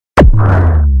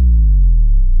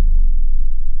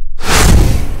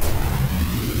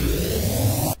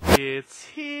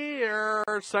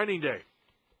Our signing day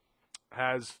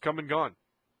has come and gone.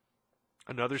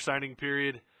 Another signing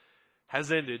period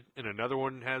has ended, and another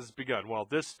one has begun. Well,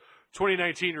 this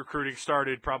 2019 recruiting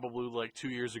started probably like 2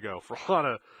 years ago for a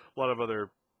lot of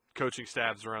other coaching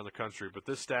staffs around the country. But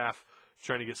this staff is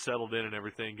trying to get settled in and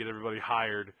everything, get everybody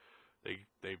hired.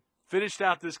 They finished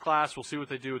out this class. We'll see what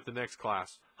they do with the next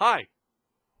class. Hi,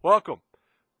 welcome.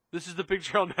 This is the Big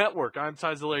Trail Network. I'm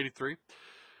Tyzil83.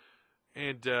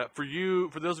 And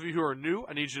for those of you who are new,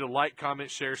 I need you to like,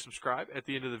 comment, share, subscribe at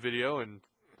the end of the video. And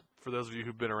for those of you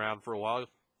who've been around for a while,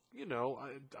 you know,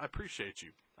 I appreciate you.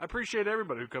 I appreciate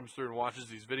everybody who comes through and watches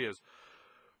these videos.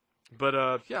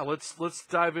 But, yeah, let's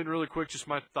dive in really quick, just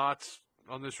my thoughts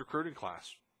on this recruiting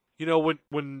class. You know,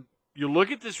 when you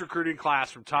look at this recruiting class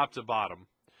from top to bottom,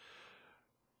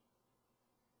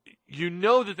 you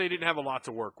know that they didn't have a lot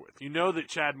to work with. You know that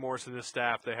Chad Morris and his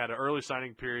staff, they had an early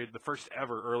signing period, the first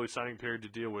ever early signing period to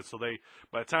deal with. So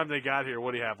by the time they got here,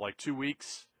 what do you have, like 2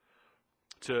 weeks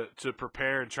to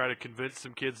prepare and try to convince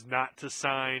some kids not to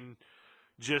sign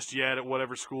just yet at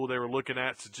whatever school they were looking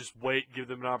at, to just wait, give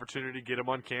them an opportunity, get them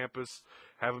on campus,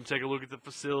 have them take a look at the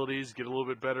facilities, get a little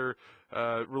bit better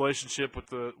relationship with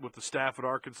the staff at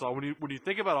Arkansas. When you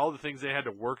think about all the things they had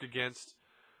to work against,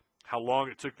 how long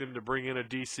it took them to bring in a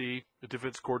DC, a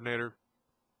defense coordinator,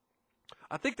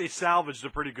 I think they salvaged a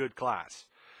pretty good class.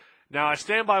 Now, I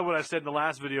stand by what I said in the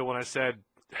last video when I said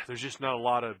there's not a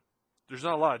lot of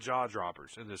jaw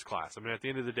droppers in this class. I mean, at the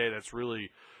end of the day, that's really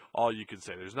all you can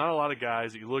say. There's not a lot of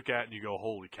guys that you look at and you go,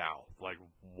 holy cow, like,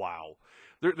 wow.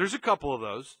 There's a couple of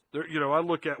those. I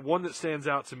look at one that stands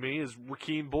out to me is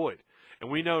Rakeem Boyd. And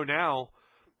we know now,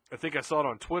 I think I saw it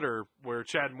on Twitter where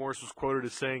Chad Morris was quoted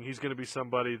as saying he's going to be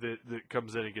somebody that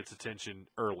comes in and gets attention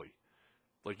early,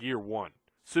 like year one.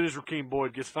 As soon as Rakeem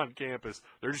Boyd gets on campus,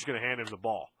 they're just going to hand him the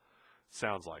ball.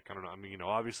 Sounds like. I don't know. I mean,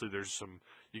 obviously there's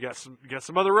you got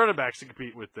some other running backs to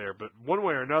compete with there, but one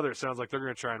way or another, it sounds like they're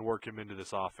going to try and work him into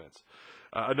this offense.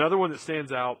 Another one that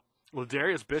stands out,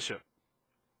 Darius Bishop,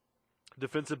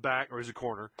 defensive back, or he's a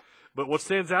corner. But what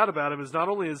stands out about him is not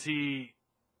only is he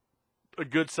a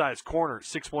good-sized corner,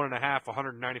 6'1.5",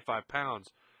 195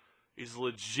 pounds, he's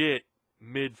legit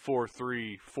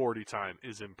mid-4.3 40 time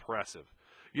is impressive.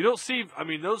 You don't see, I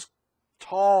mean, those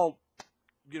tall,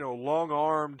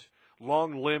 long-armed,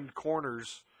 long-limbed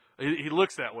corners, he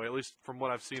looks that way, at least from what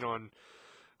I've seen on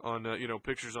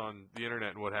pictures on the internet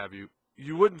and what have you.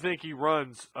 You wouldn't think he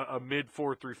runs a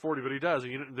mid-4.3 40, but he does.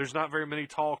 There's not very many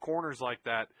tall corners like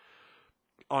that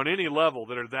on any level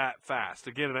that are that fast.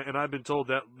 Again, and I've been told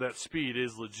that speed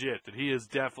is legit, that he is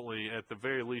definitely, at the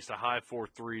very least, a high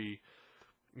 4.3.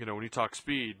 When you talk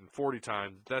speed and 40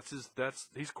 times,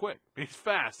 he's quick. He's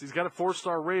fast. He's got a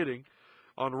 4-star rating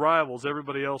on Rivals.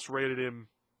 Everybody else rated him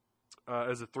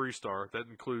as a 3-star. That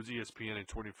includes ESPN and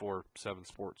 24/7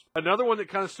 Sports. Another one that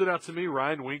kind of stood out to me,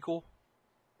 Ryan Winkle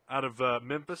out of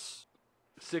Memphis,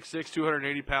 6'6",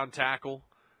 280-pound tackle.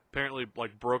 Apparently,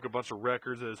 broke a bunch of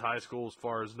records at his high school as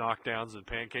far as knockdowns and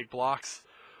pancake blocks.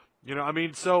 You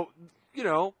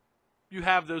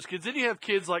have those kids. Then you have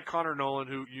kids like Connor Nolan,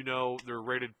 who, they're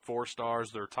rated 4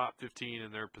 stars. They're top 15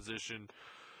 in their position.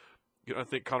 I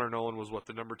think Connor Nolan was,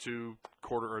 the number 2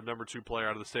 player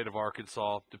out of the state of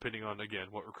Arkansas, depending on, again,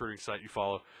 what recruiting site you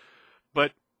follow.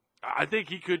 But I think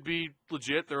he could be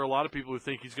legit. There are a lot of people who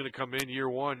think he's going to come in year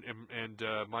one, and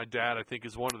my dad, I think,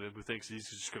 is one of them who thinks he's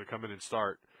just going to come in and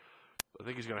start. I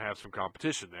think he's going to have some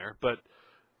competition there. But,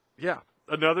 yeah,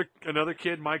 another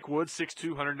kid, Mike Woods, 6'2",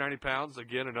 190 pounds.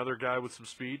 Again, another guy with some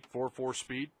speed, 4.4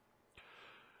 speed.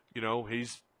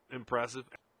 He's impressive.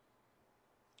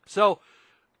 So,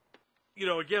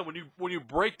 again, when you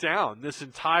break down this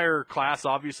entire class,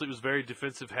 obviously it was very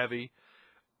defensive heavy.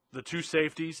 The 2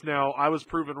 safeties, now I was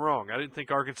proven wrong. I didn't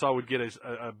think Arkansas would get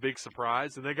a big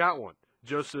surprise, and they got one.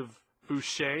 Joseph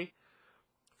Fouché,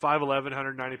 5'11",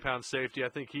 190-pound safety. I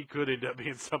think he could end up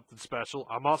being something special.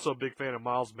 I'm also a big fan of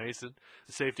Miles Mason,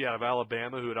 the safety out of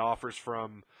Alabama, who had offers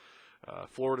from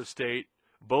Florida State.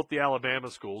 Both the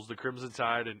Alabama schools, the Crimson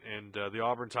Tide and the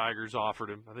Auburn Tigers, offered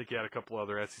him. I think he had a couple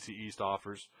other SEC East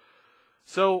offers.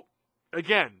 So,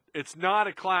 again, it's not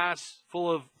a class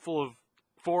full of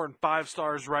 4 and 5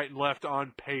 stars right and left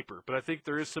on paper, but I think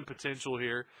there is some potential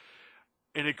here,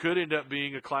 and it could end up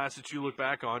being a class that you look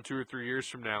back on 2 or 3 years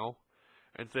from now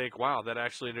and think, wow,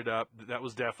 that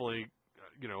was definitely,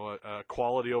 a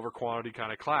quality over quantity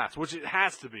kind of class, which it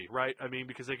has to be, right? I mean,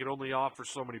 because they could only offer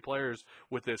so many players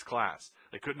with this class.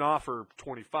 They couldn't offer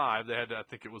 25. They had, I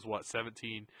think it was,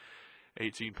 17,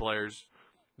 18 players.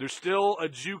 There's still a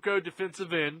JUCO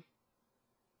defensive end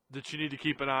that you need to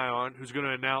keep an eye on, who's going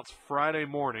to announce Friday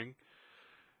morning,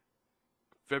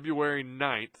 February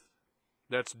 9th,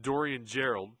 That's Dorian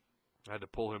Gerald. I had to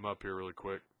pull him up here really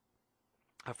quick.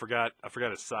 I forgot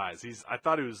his size. I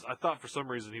thought for some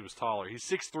reason he was taller. He's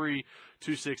 6'3",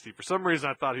 260. For some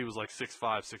reason I thought he was like 6'5",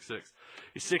 6'6".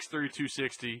 He's 6'3",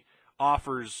 260.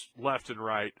 Offers left and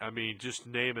right. I mean, just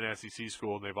name an SEC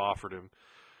school and they've offered him.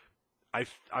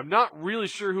 I'm not really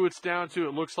sure who it's down to.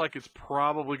 It looks like it's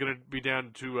probably going to be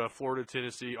down to Florida,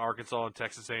 Tennessee, Arkansas, and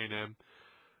Texas A&M,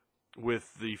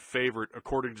 with the favorite,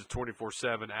 according to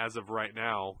 24/7, as of right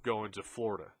now, going to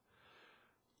Florida.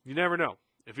 You never know.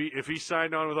 If he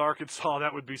signed on with Arkansas,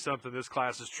 that would be something this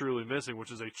class is truly missing,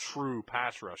 which is a true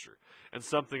pass rusher, and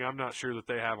something I'm not sure that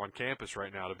they have on campus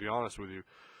right now, to be honest with you.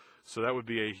 So that would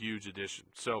be a huge addition.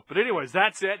 But anyways,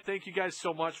 that's it. Thank you guys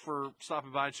so much for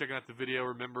stopping by and checking out the video.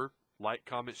 Remember, like,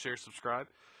 comment, share, subscribe.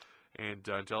 And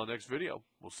until the next video,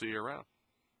 we'll see you around.